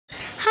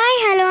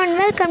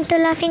Welcome to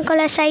லாஃபிங்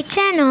கொலாசை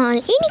channel.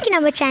 இன்றைக்கி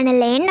நம்ம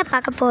சேனலில் என்ன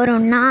பார்க்க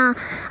போகிறோம்னா,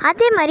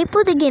 அதே மாதிரி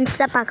புது கேம்ஸ்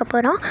தான் பார்க்க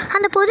போகிறோம்.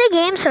 அந்த புது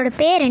கேம்ஸோட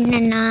பேர்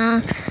என்னென்னா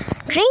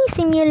drink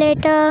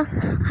சிம்யுலேட்டர்,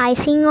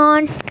 icing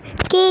on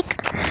cake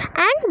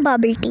and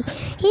bubble tea.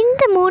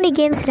 இந்த 3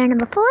 கேம்ஸில்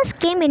நம்ம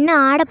ஃபர்ஸ்ட் கேம் என்ன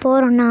ஆட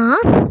போகிறோன்னா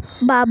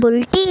பபிள்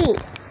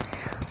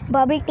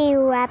டீ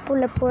ஆப்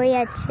உள்ள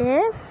போயாச்சு.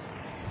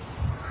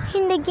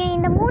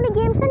 இந்த 3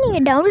 கேம்ஸும்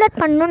நீங்கள் டவுன்லோட்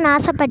பண்ணணுன்னு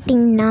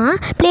ஆசைப்பட்டிங்கன்னா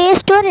ப்ளே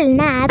ஸ்டோர்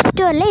இல்லைன்னா ஆப்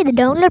ஸ்டோரில் இது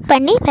டவுன்லோட்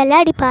பண்ணி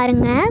விளையாடி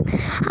பாருங்கள்.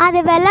 அதை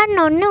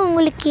விளாட்னோடனே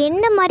உங்களுக்கு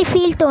என்ன மாதிரி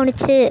ஃபீல்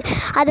தோணுச்சு,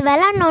 அது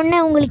விளாட்னோடனே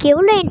உங்களுக்கு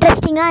எவ்வளோ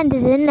இன்ட்ரெஸ்டிங்காக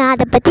இருந்ததுன்னு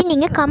அதை பற்றி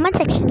நீங்கள் கமெண்ட்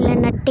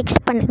செக்ஷனில்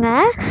டெக்ஸ்ட்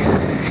பண்ணுங்கள்.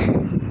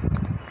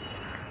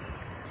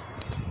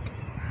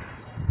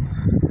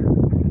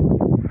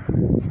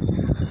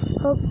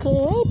 ஓகே,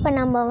 இப்போ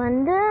நம்ம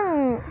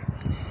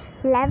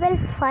லெவல்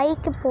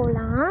 5க்கு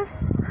போகலாம்.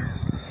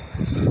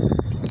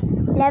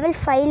 லெவல்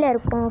 5ல்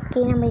இருக்கும்.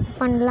 ஓகே, நம்ம இது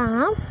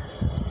பண்ணலாம்.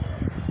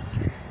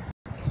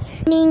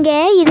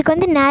 நீங்கள்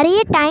இதுக்கு நிறைய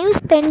டைம்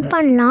ஸ்பெண்ட்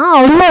பண்ணலாம்.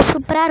 அவ்வளோ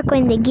சூப்பராக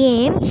இருக்கும் இந்த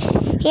கேம்.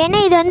 ஏன்னா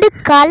இது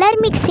கலர்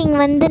மிக்சிங்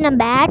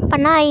நம்ம ஆட்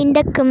பண்ணால்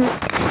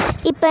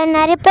இப்போ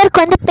நிறைய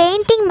பேருக்கு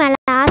பெயிண்டிங் மேலே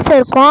ஆசை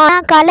இருக்கும்.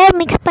 ஆனால் கலர்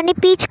மிக்ஸ் பண்ணி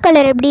பீச்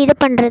கலர் எப்படி இது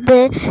பண்ணுறது,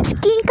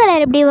 ஸ்கின்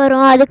கலர் எப்படி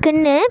வரும்,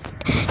 அதுக்குன்னு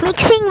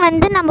மிக்சிங்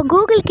நம்ம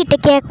கூகுள் கிட்டே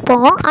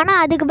கேட்போம். ஆனால்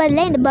அதுக்கு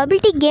பதிலாக இந்த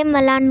பபிள் டீ கேம்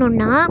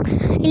விளாட்ணுன்னா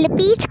இல்லை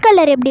பீச்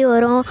கலர் எப்படி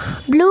வரும்,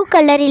 ப்ளூ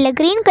கலர் இல்லை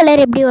க்ரீன்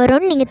கலர் எப்படி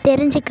வரும்னு நீங்கள்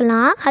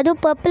தெரிஞ்சுக்கலாம்.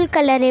 அதுவும் பர்பிள்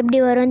கலர் எப்படி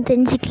வரும்னு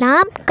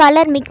தெரிஞ்சுக்கலாம்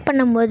கலர் மிக்ஸ்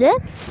பண்ணும்போது.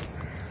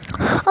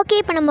 ஓகே,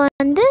 இப்போ நம்ம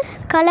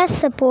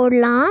கலர்ஸை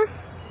போடலாம்.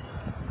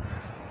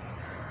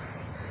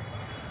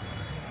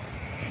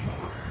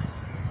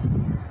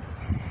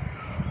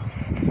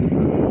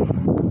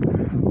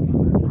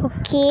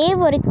 ஓகே,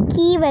 ஒரு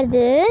கீ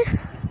வருது.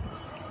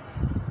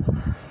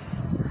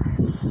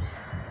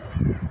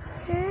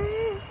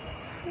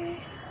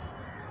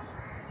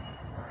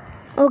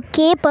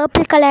 ஓகே,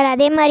 பர்பிள் கலர்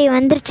அதே மாதிரி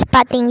வந்துருச்சு.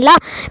 பார்த்தீங்களா,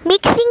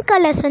 மிக்சிங்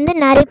கலர்ஸ்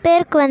நிறைய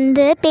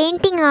பேருக்கு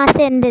பெயிண்டிங் ஆசை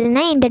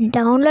இருந்ததுன்னா இந்த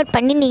டவுன்லோட்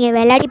பண்ணி நீங்கள்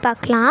விளையாடி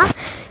பார்க்கலாம்.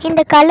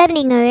 இந்த கலர்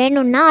நீங்கள்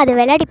வேணும்னா அதை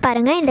விளையாடி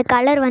பாருங்கள். இந்த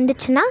கலர்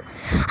வந்துச்சுன்னா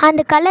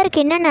அந்த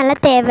கலருக்கு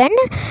என்னென்னலாம்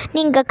தேவைன்னு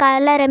நீங்கள்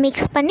கலரை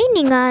மிக்ஸ் பண்ணி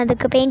நீங்கள்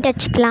அதுக்கு பெயிண்ட்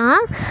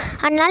அடிச்சிக்கலாம்.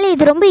 அதனால்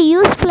இது ரொம்ப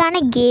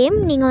யூஸ்ஃபுல்லான கேம்.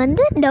 நீங்கள்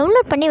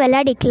டவுன்லோட் பண்ணி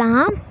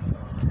விளையாடிக்கலாம்.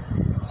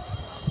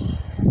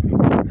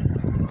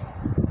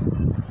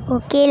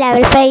 ஓகே,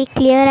 லெவல் 5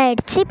 கிளியர்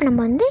ஆகிடுச்சு. இப்போ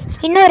நம்ம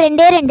இன்னும்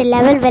 2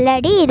 லெவல்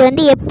விளையாடி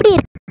இது எப்படி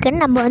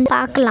இருக்குன்னு நம்ம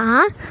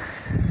பார்க்கலாம்.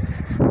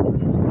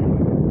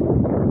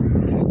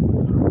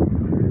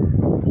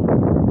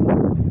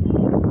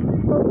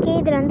 ஓகே,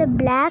 இதில்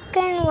பிளாக்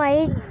அண்ட்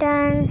ஒயிட்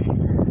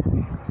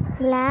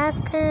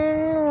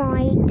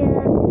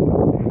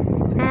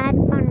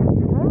ஆட்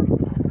பண்ணணும்.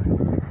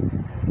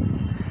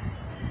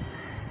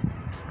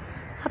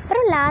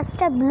 அப்புறம்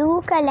லாஸ்ட்டாக ப்ளூ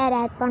கலர்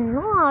ஆட்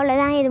பண்ணணும்.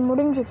 அவ்வளோதான், இது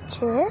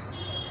முடிஞ்சிடுச்சு.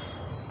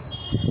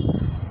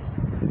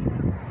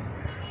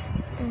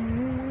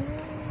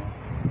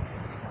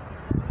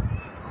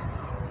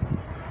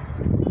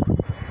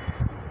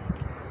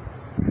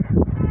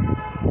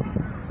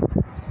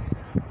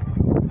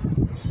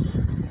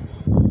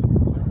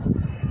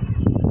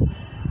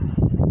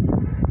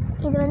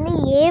 இது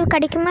ஏ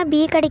கிடைக்குமா, பி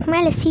கிடைக்குமா,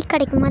 இல்லை சி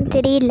கிடைக்குமான்னு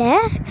தெரியல.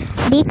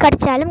 பி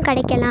கிடைச்சாலும்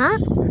கிடைக்கலாம்.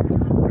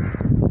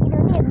 இது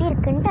எப்படி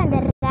இருக்குன்ட்டு அந்த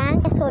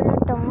ரேங்கை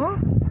சொல்லட்டும்.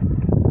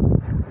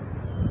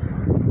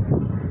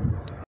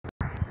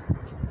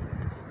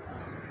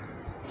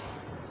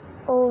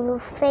 ஓ,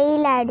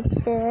 ஃபெயில்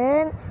ஆகிடுச்சு.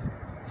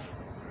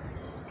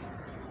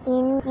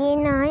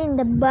 ஏன்னா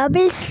இந்த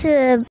பபிள்ஸ்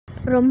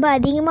ரொம்ப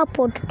அதிகமாக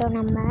போட்டுட்டோம்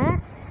நம்ம.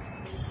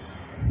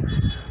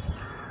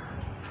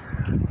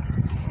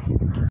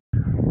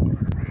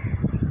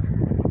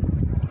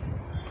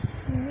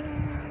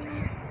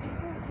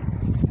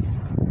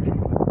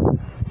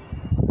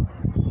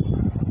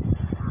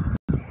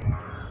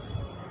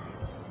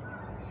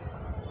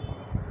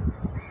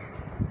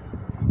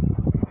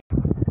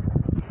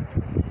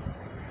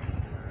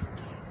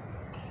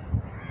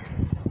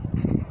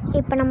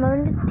 இப்போ நம்ம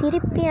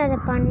திருப்பி அதை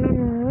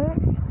பண்ணணும்.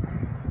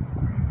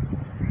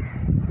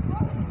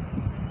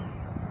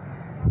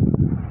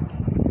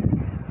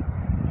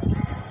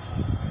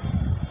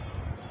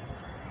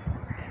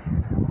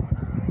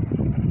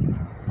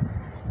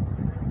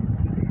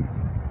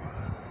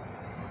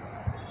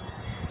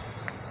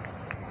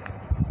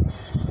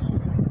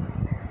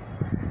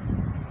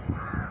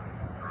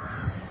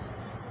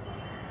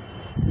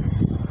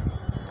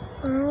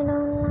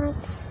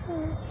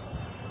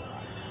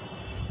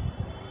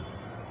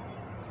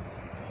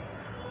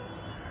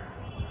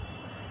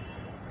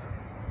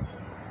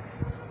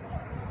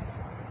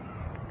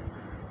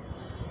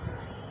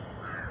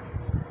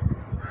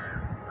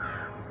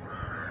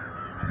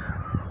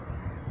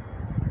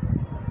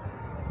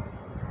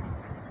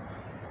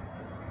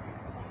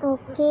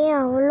 ஓகே,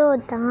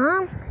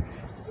 அவ்வளோதான்.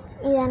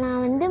 இதை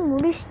நான்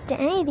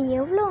முடிச்சிட்டேன். இது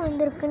எவ்வளோ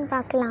வந்திருக்குன்னு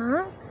பார்க்கலாம்.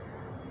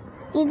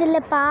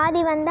 இதில்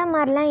பாதி வந்த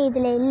மாதிரிலாம்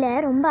இதில் இல்லை,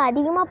 ரொம்ப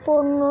அதிகமாக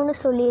போடணுன்னு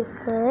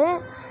சொல்லியிருக்கு.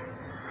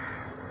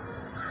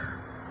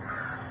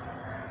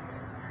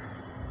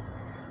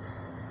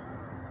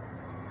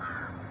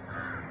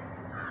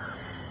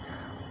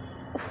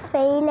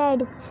 ஃபெயில்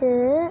ஆயிடுச்சு.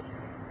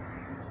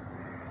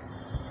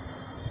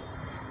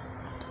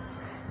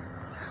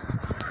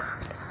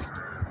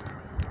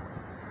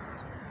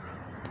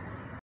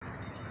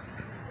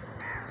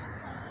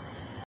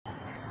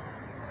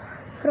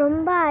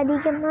 ரொம்ப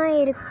அதிகமாக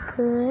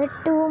இருக்குது,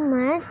 டூ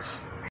மச்.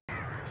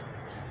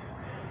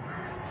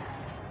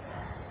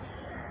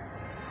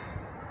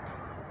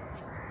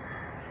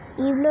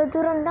 இவ்வளோ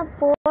தூரம் தான்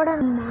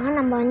போடணுமா?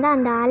 நம்ம வந்து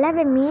அந்த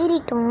அளவை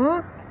மீறிட்டோம்.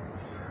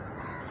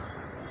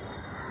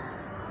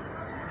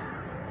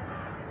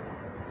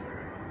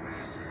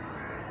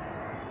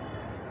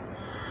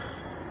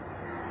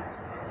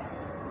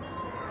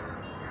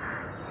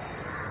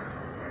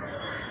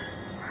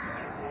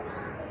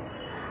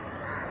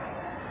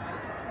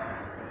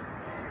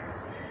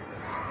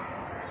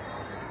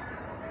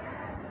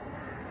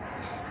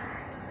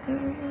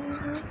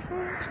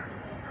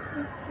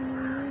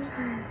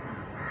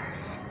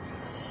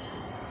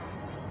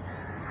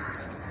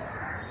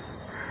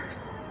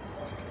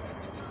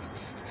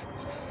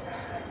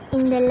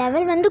 இந்த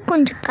லெவல் வந்து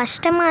கொஞ்சம்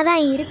கஷ்டமாக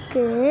தான்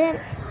இருக்குது.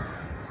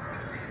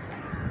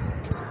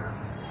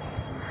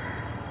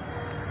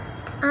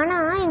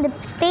 ஆனால் இந்த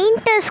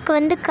பெயிண்டர்ஸ்க்கு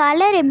வந்து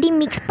கலர் எப்படி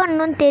மிக்ஸ்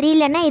பண்ணணும்னு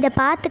தெரியலன்னா இதை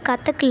பார்த்து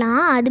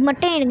கற்றுக்கலாம். அது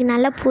மட்டும் எனக்கு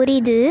நல்லா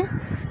புரியுது.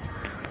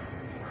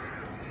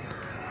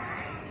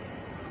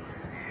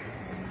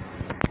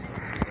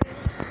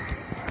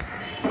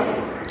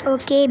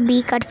 ஓகே, பி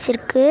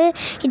கிடச்சிருக்கு.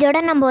 இதோட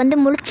நம்ம வந்து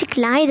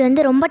முடிச்சிக்கலாம். இது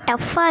வந்து ரொம்ப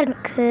டஃப்பாக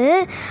இருக்குது,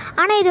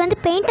 ஆனால் இது வந்து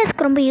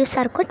பெயிண்டர்ஸ்க்கு ரொம்ப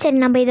யூஸாக இருக்கும். சரி,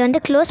 நம்ம இதை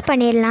வந்து க்ளோஸ்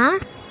பண்ணிடலாம்.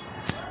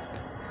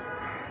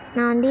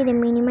 நான் வந்து இதை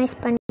மினிமைஸ்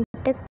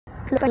பண்ணிட்டு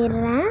க்ளோஸ்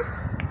பண்ணிடுறேன்.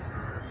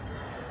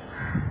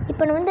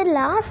 இப்போ நான் வந்து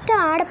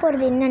லாஸ்ட்டாக ஆட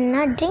போகிறது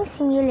என்னென்னா ட்ரிங்க்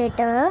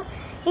சிம்யூலேட்டர்.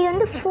 இது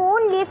வந்து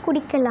ஃபோன்லேயே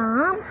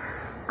குடிக்கலாம்,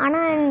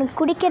 ஆனால்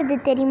குடிக்கிறது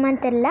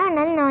தெரியுமான்னு தெரில.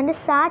 அதனால் நான் வந்து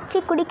சாட்சி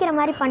குடிக்கிற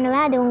மாதிரி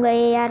பண்ணுவேன். அது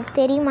உங்கள் யாருக்கு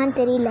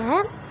தெரியுமான்னு தெரியல.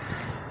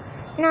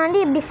 நான் வந்து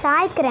இப்படி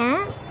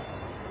சாய்க்கிறேன்.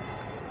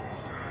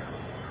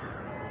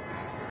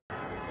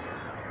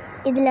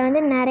 இதில்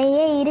வந்து நிறைய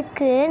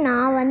இருக்குது.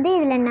 நான் வந்து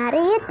இதில்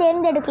நிறைய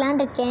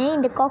தேர்ந்தெடுக்கலான்னு இருக்கேன்.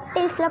 இந்த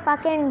காக்டெயில்ஸ்லாம்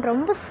பார்க்க எனக்கு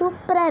ரொம்ப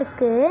சூப்பராக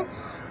இருக்குது.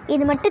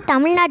 இது மட்டும்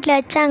தமிழ்நாட்டில்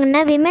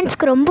வச்சாங்கன்னா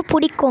விமென்ஸ்க்கு ரொம்ப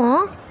பிடிக்கும்.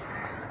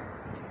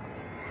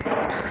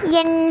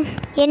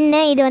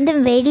 என்ன இது வந்து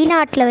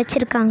வெளிநாட்டில்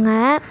வச்சுருக்காங்க.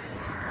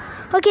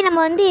 ஓகே,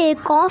 நம்ம வந்து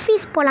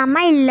காஃபீஸ்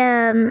போகலாமா இல்லை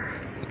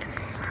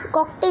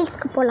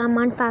காக்டெயில்ஸ்க்கு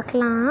போகலாமான்னு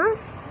பார்க்கலாம்.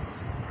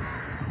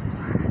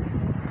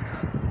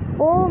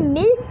 ஓ,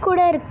 மில்க்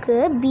கூட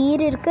இருக்குது,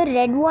 பீர் இருக்குது,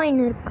 ரெட்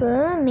ஒயின்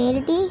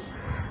இருக்குது,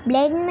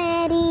 பிளட்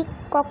மேரி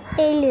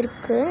காக்டெயில்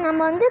இருக்குது. நம்ம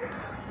வந்து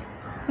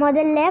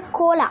முதல்ல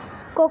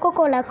கோகோ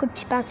கோலா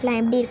குடிச்சு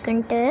பார்க்கலாம் எப்படி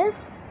இருக்குன்ட்டு.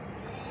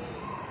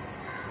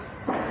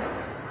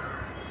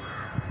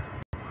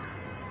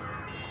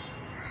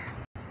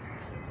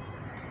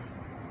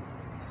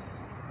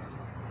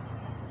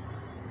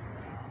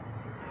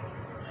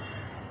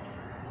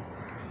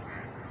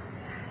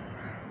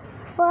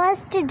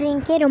 ஃபர்ஸ்ட்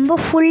ட்ரிங்க்கே ரொம்ப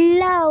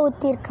ஃபுல்லாக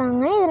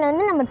ஊற்றிருக்காங்க. இதில்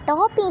வந்து நம்ம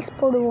டாப்பிங்ஸ்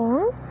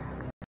போடுவோம்.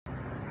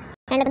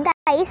 எனக்கு வந்து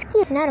ஐஸ்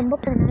க்யூப்ஸ்னால் ரொம்ப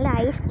பிடிச்சதுனால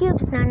ஐஸ்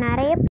க்யூப்ஸ் நான்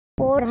நிறைய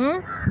போடுறேன்.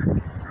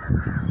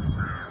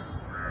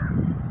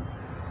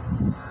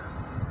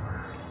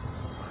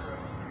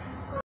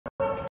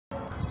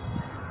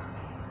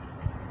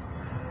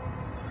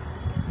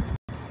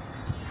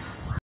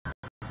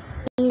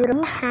 இது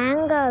ரொம்ப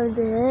ஹேங்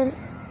ஆகுது.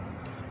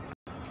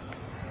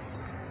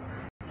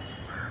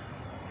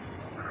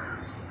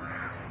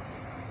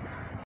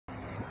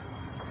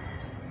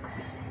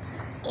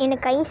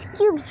 எனக்கு ஐஸ்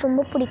க்யூப்ஸ்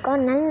ரொம்ப பிடிக்கும்,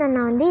 அதனால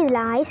நான் வந்து இதில்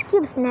ஐஸ்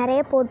க்யூப்ஸ்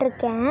நிறைய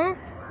போட்டிருக்கேன்.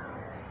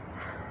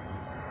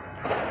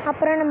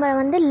 அப்புறம் நம்ம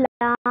வந்து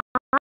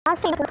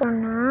லாஸ்ட்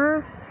போட்டோம்னா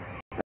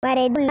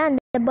வேறு எதுவும் இல்லை,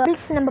 அந்த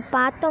பபிள்ஸ் நம்ம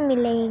பார்த்தோம்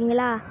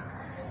இல்லைங்களா,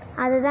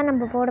 அதுதான்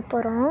நம்ம போட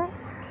போகிறோம்.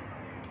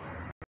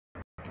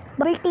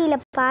 பபிள்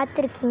டீயில்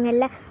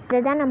பார்த்துருக்கீங்கல்ல,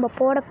 அதுதான் நம்ம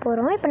போட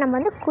போகிறோம். இப்போ நம்ம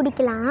வந்து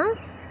குடிக்கலாம்.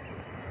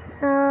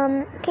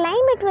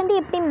 கிளைமேட் வந்து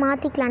எப்படி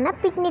மாற்றிக்கலான்னா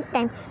பிக்னிக்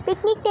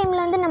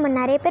டைமில் வந்து நம்ம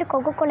நிறைய பேர்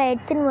கொக்கோ கோலா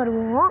எடுத்துன்னு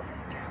வருவோம்.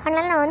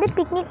 அதனால் நான் வந்து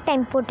பிக்னிக்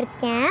டைம்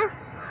போட்டிருக்கேன்.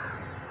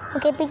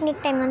 ஓகே,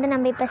 பிக்னிக் டைம் வந்து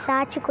நம்ம இப்போ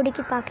சாய்ச்சி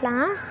குடிக்கி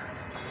பார்க்கலாம்.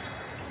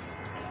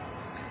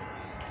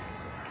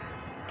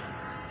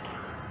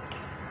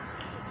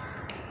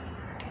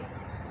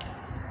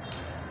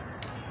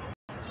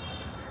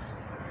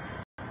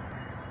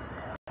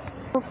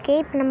 ஓகே,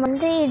 இப்போ நம்ம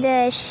வந்து இதை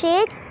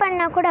ஷேக்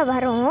பண்ணால் கூட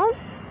வரும்,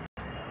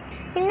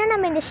 இல்லைன்னா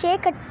நம்ம இந்த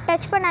ஷேக்கை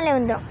டச் பண்ணாலே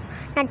வந்துடும்.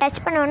 நான்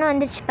டச் பண்ணோன்னே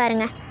வந்துடுச்சு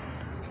பாருங்கள்.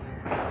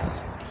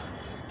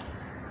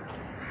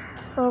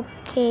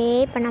 ஓகே,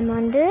 இப்போ நம்ம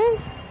வந்து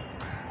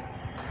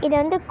இதை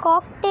வந்து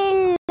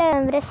காக்டெயில்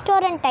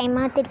ரெஸ்டாரண்ட்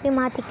டைமாக திருப்பி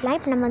மாற்றிக்கலாம்.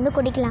 இப்போ நம்ம வந்து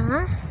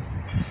குடிக்கலாம்.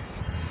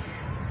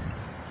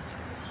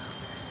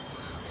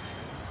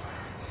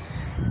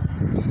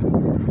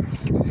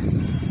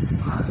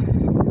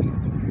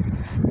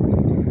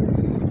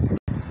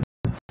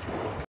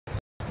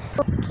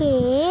 ஓகே,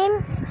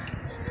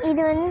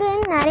 இது வந்து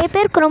நிறைய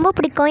பேருக்கு ரொம்ப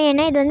பிடிக்கும்.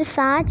 ஏன்னா இது வந்து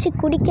சாய்ச்சி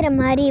குடிக்கிற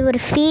மாதிரி ஒரு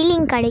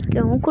ஃபீலிங்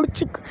கிடைக்கும்.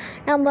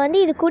 நம்ம வந்து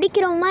இது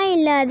குடிக்கிறோமா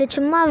இல்லை அது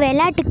சும்மா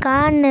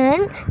விளையாட்டுக்கான்னு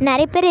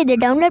நிறைய பேர் இது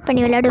டவுன்லோட்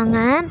பண்ணி விளையாடுவாங்க.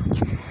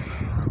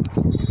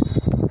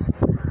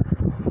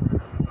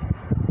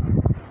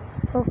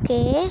 ஓகே,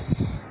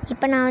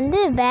 இப்போ நான் வந்து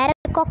வேறு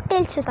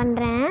காக்டெயில் சூஸ்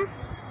பண்ணுறேன்.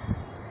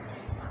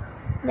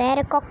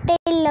 வேறு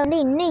காக்டெயிலில் வந்து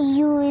என்ன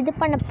இது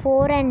பண்ண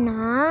போகிறேன்னா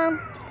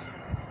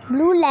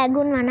ப்ளூ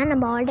லேகூன் வேணால்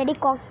நம்ம ஆல்ரெடி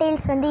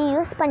காக்டெயில்ஸ் வந்து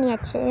யூஸ்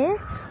பண்ணியாச்சு.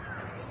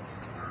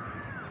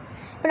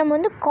 இப்போ நம்ம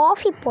வந்து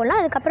காஃபி போகலாம்.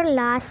 அதுக்கப்புறம்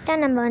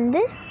லாஸ்ட்டாக நம்ம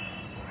வந்து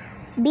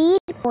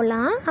பீர்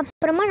போகலாம்.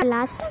 அப்புறமா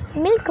லாஸ்ட்டாக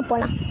மில்க்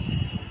போகலாம்.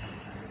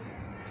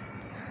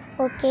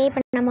 ஓகே,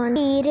 இப்போ நம்ம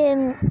வந்து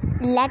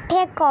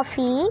லட்டே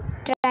காஃபி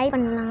ட்ரை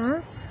பண்ணலாம்.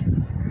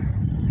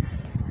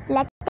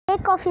 லட்டே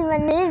காஃபி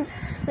வந்து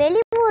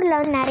வெளியூரில்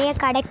வந்து நிறைய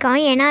கிடைக்கும்.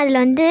 ஏன்னா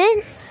அதில் வந்து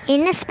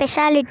என்ன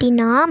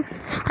ஸ்பெஷாலிட்டினா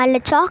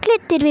அதில்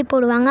சாக்லேட் திருவி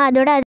போடுவாங்க.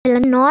 அதோட அதில்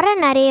வந்து நுரை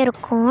நிறைய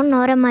இருக்கும்,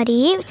 நுரை மாதிரி.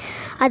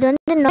 அது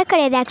வந்து நுரை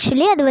கிடையாது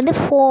ஆக்சுவலி, அது வந்து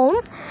ஃபோம்.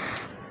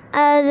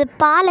 அது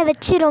பாலை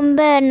வச்சு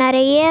ரொம்ப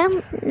நிறைய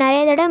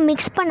தடவை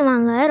மிக்ஸ்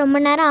பண்ணுவாங்க. ரொம்ப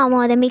நேரம்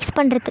ஆகும் அதை மிக்ஸ்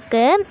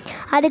பண்ணுறதுக்கு.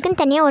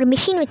 அதுக்குன்னு தனியாக ஒரு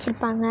மிஷின்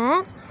வச்சுருப்பாங்க.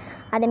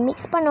 அதை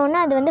மிக்ஸ் பண்ணோன்னே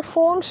அது வந்து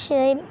ஃபோம்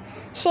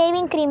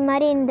ஷேவிங் க்ரீம்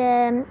மாதிரி இந்த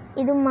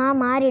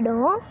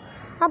மாறிடும்.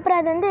 அப்புறம்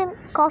அது வந்து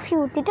காஃபி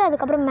ஊற்றிட்டு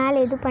அதுக்கப்புறம் மேலே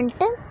இது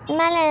பண்ணிட்டு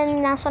மேலே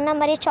நான் சொன்ன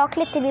மாதிரி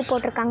சாக்லேட் திருவி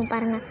போட்டிருக்காங்க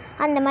பாருங்கள்,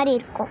 அந்த மாதிரி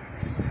இருக்கும்.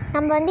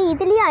 நம்ம வந்து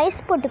இதுலேயே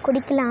ஐஸ் போட்டு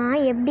குடிக்கலாம்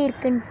எப்படி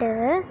இருக்குன்ட்டு.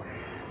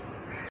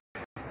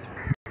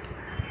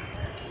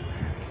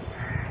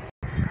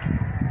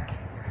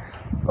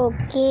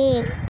 ஓகே,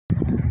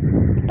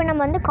 இப்போ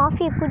நம்ம வந்து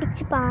காஃபியை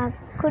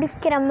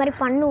குடிக்கிற மாதிரி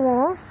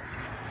பண்ணுவோம்.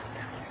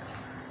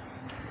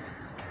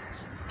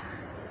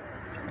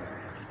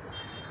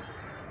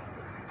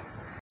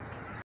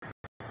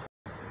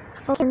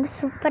 ஓகே, வந்து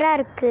சூப்பராக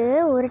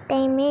இருக்குது. ஒரு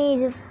டைமே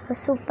இது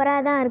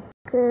சூப்பராக தான்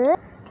இருக்குது.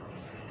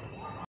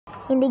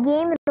 இந்த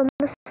கேம்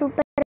ரொம்ப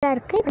சூப்பராக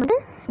இருக்குது.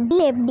 வந்து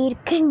எப்படி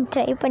இருக்குன்னு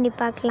ட்ரை பண்ணி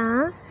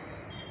பார்க்கலாம்.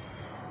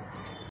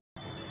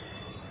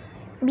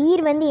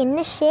 பீர் வந்து என்ன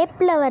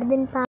ஷேப்பில்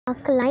வருதுன்னு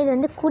பார்க்கலாம். இது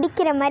வந்து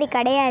குடிக்கிற மாதிரி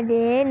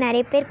கிடையாது.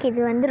 நிறைய பேருக்கு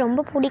இது வந்து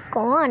ரொம்ப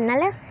பிடிக்கும்.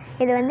 அதனால்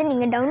இதை வந்து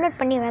நீங்கள் டவுன்லோட்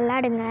பண்ணி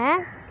விளாடுங்க.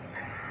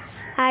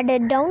 அதை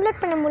டவுன்லோட்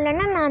பண்ண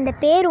முடியலன்னா நான் அந்த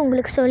பேர்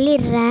உங்களுக்கு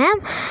சொல்லிடுறேன்.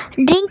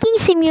 ட்ரிங்கிங்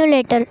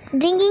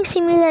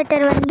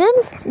சிம்யூலேட்டர் வந்து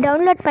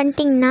டவுன்லோட்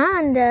பண்ணிட்டிங்கன்னா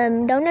அந்த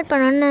டவுன்லோட்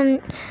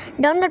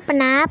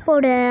பண்ண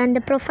ஆப்போட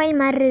அந்த ப்ரொஃபைல்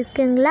மாதிரி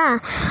இருக்குங்களா,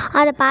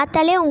 அதை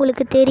பார்த்தாலே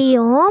உங்களுக்கு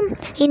தெரியும்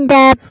இந்த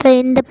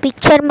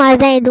பிக்சர் மாதிரி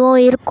தான்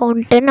எதுவும்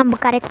இருக்கும்ன்ட்டு நம்ம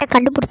கரெக்டாக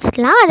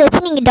கண்டுபிடிச்சிக்கலாம். அதை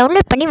வச்சு நீங்கள்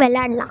டவுன்லோட் பண்ணி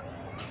விளாடலாம்.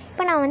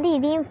 இப்போ நான் வந்து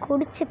இதையும்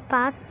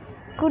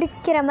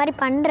குடிக்கிற மாதிரி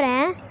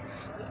பண்ணுறேன்.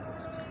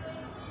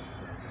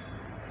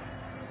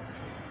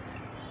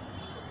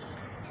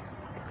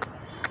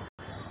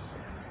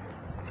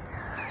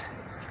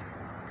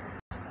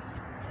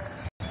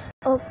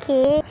 ஓகே,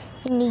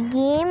 இந்த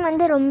கேம்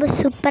வந்து ரொம்ப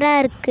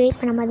சூப்பராக இருக்குது.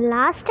 இப்போ நம்ம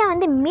லாஸ்ட்டாக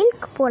வந்து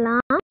மில்க்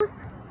போகலாம்.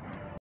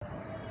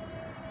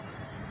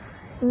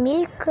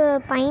 Milk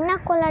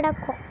பைனாக்கோலாடா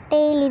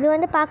cocktail. இது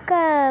வந்து பார்க்க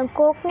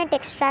கோக்னட்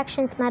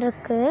எக்ஸ்ட்ராக்ஷன்ஸ் மாதிரி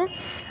இருக்குது.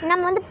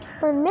 நம்ம வந்து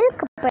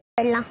மில்க்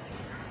போயிடலாம்.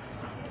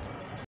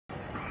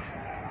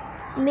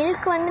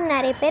 மில்க் வந்து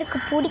நிறைய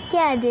பேருக்கு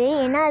பிடிக்காது.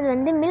 ஏன்னா அது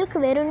வந்து மில்க்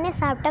வெறும்னே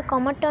சாப்பிட்டா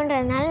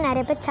கொமட்டோன்றதுனால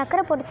நிறைய பேர்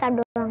சக்கரை போட்டு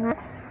சாப்பிடுவாங்க.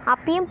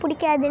 அப்பயும்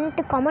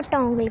பிடிக்காதுன்ட்டு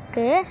கொமட்டும்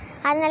அவங்களுக்கு.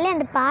 அதனால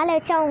அந்த பாலை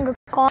வச்சு அவங்க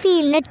காஃபி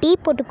இல்லைன்னா டீ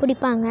போட்டு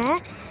குடிப்பாங்க.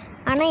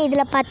 ஆனால்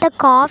இதில் பார்த்தா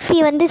காஃபி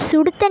வந்து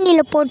சுடு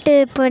தண்ணியில் போட்டு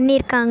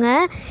பண்ணியிருக்காங்க.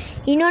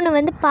 இன்னொன்று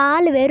வந்து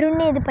பால்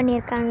வெறும்னே இது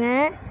பண்ணியிருக்காங்க.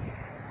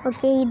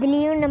 ஓகே,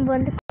 இதுலேயும் நம்ம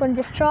வந்து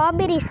கொஞ்சம்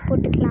ஸ்ட்ராபெரிஸ்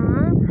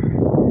போட்டுக்கலாம்.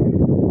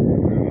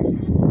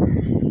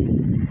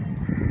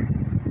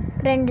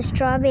 2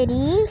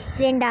 ஸ்ட்ராபெரி,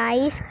 2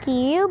 ஐஸ்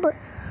க்யூப்,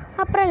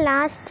 அப்புறம்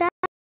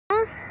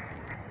லாஸ்ட்டாக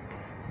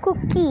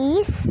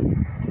cookies.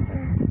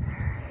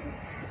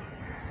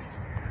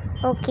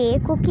 Okay,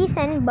 cookies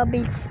and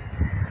bubbles.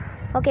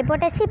 Okay,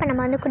 போட்டாச்சு. இப்போ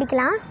நம்ம வந்து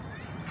குடிக்கலாம்.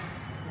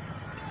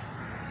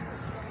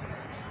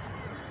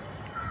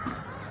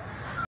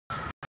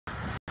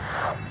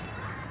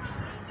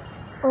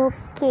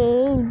 ஓகே,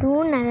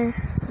 இதுவும்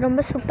ரொம்ப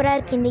சூப்பராக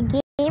இருக்குது இந்த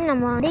கேம்.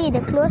 நம்ம வந்து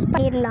இதை க்ளோஸ்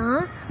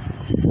பண்ணிடலாம்.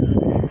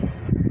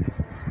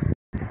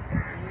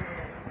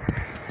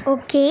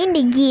 ஓகே,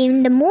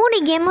 இந்த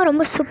 3 கேமும்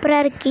ரொம்ப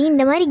சூப்பராக இருக்குது.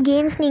 இந்த மாதிரி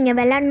கேம்ஸ் நீங்கள்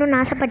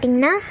விளாட்ணுன்னு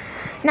ஆசைப்பட்டிங்கன்னா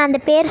நான் அந்த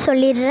பேர்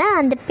சொல்லிடுறேன்.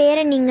 அந்த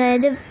பேரை நீங்கள்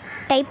இது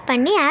டைப்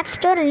பண்ணி ஆப்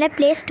ஸ்டோர் இல்லை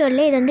ப்ளே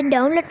ஸ்டோரில் இதை வந்து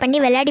டவுன்லோட் பண்ணி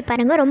விளையாடி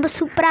பாருங்கள். ரொம்ப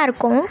சூப்பராக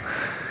இருக்கும்.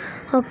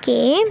 ஓகே,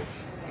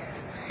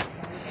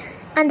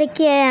 அந்த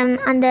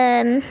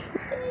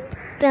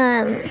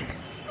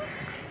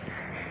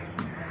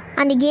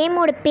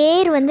கேமோட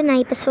பேர் வந்து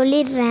நான் இப்போ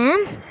சொல்லிடுறேன்.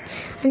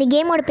 அந்த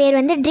கேமோட பேர்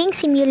வந்து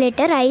drink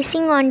சிம்யூலேட்டர்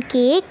icing on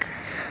cake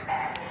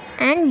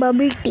and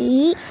bubble tea.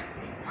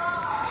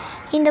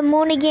 இந்த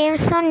 3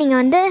 கேம்ஸும் நீங்கள்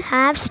வந்து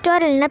ஆப்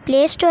ஸ்டோர் இல்லைனா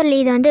ப்ளே ஸ்டோரில்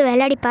இதை வந்து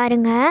விளையாடி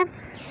பாருங்கள்.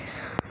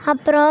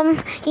 அப்புறம்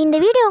இந்த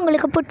வீடியோ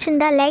உங்களுக்கு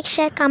பிடிச்சிருந்தா லைக்,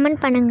 ஷேர், கமெண்ட்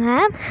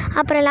பண்ணுங்கள்.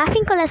 அப்புறம்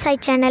லாஃபிங் கோலா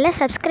சாய் சேனலை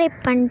சப்ஸ்கிரைப்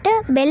பண்ணிட்டு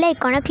பெல்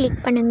ஐக்கானை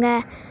கிளிக்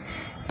பண்ணுங்கள்.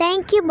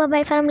 Thank you. Bye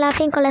bye from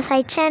Laughing Color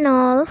Side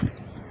channel.